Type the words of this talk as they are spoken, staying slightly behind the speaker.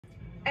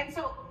And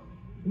so,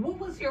 what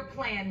was your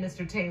plan,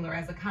 Mr. Taylor,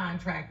 as a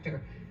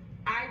contractor?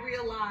 I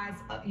realize,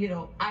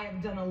 I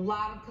have done a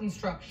lot of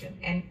construction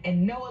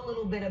and know a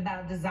little bit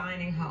about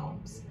designing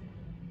homes.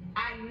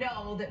 I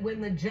know that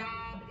when the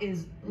job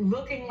is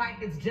looking like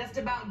it's just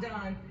about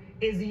done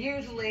is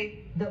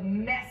usually the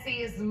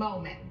messiest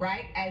moment,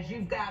 right? As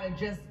you've got to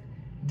just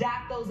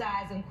dot those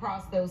I's and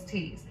cross those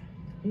T's.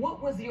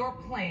 What was your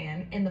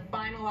plan in the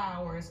final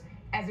hours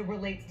as it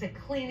relates to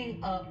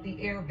cleaning up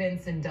the air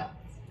vents and ducts?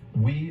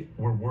 We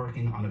were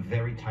working on a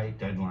very tight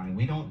deadline.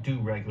 We don't do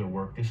regular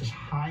work. This is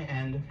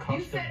high-end, custom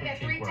You said that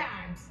 3 work.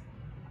 times.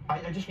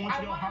 I just want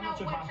you to know how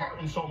much of my heart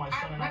and soul my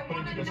son and I put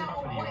into this company. I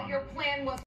want to know what your plan was.